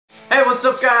what's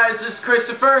up guys, this is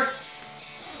Christopher.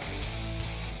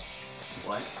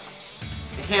 What?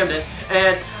 Camden,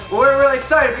 and we're really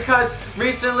excited because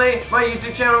recently my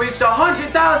YouTube channel reached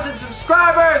 100,000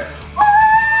 subscribers!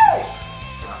 Woo!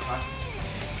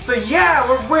 So yeah,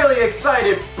 we're really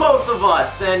excited, both of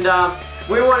us, and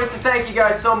we wanted to thank you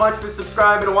guys so much for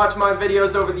subscribing and watching my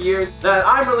videos over the years. That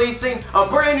I'm releasing a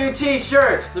brand new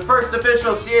t-shirt, the first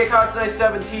official CACox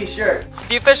 97 t-shirt.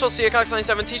 The official CACox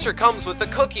 97 t-shirt comes with a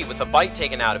cookie with a bite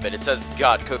taken out of it. It says,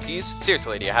 "God cookies.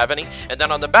 Seriously, do you have any?" And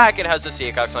then on the back it has the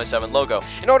CACox 97 logo.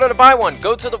 In order to buy one,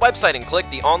 go to the website and click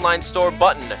the online store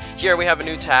button. Here we have a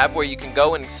new tab where you can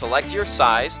go and select your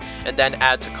size and then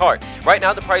add to cart. Right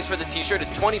now the price for the t-shirt is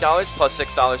 $20 plus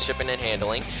 $6 shipping and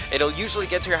handling. It'll usually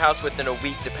get to your house within a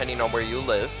week depending on where you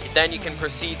live. Then you can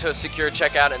proceed to a secure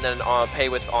checkout and then pay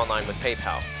online with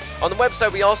PayPal. On the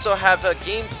website we also have a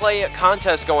gameplay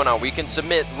contest going on. We can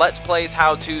submit Let's Plays,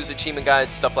 how-tos, achievement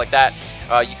guides, stuff like that.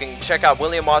 You can check out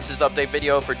William Watts' update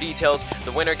video for details.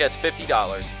 The winner gets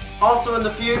 $50. Also in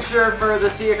the future for the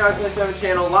CACox 97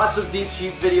 channel, lots of Deep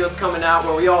Sheep videos coming out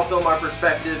where we all film our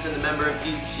perspectives and the members of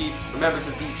Deep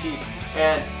Sheep.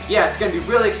 And yeah, it's going to be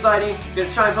really exciting. I'm going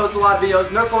to try and post a lot of videos.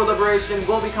 Nerf War Liberation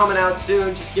will be coming out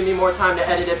soon. Just give me more time to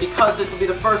edit it because this will be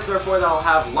the first Nerf War that will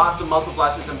have lots of muzzle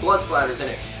flashes and blood splatters in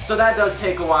it. So that does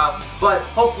take a while, but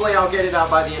hopefully I'll get it out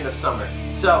by the end of summer.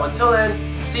 So until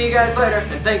then, see you guys later,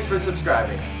 and thanks for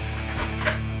subscribing.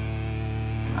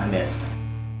 I missed.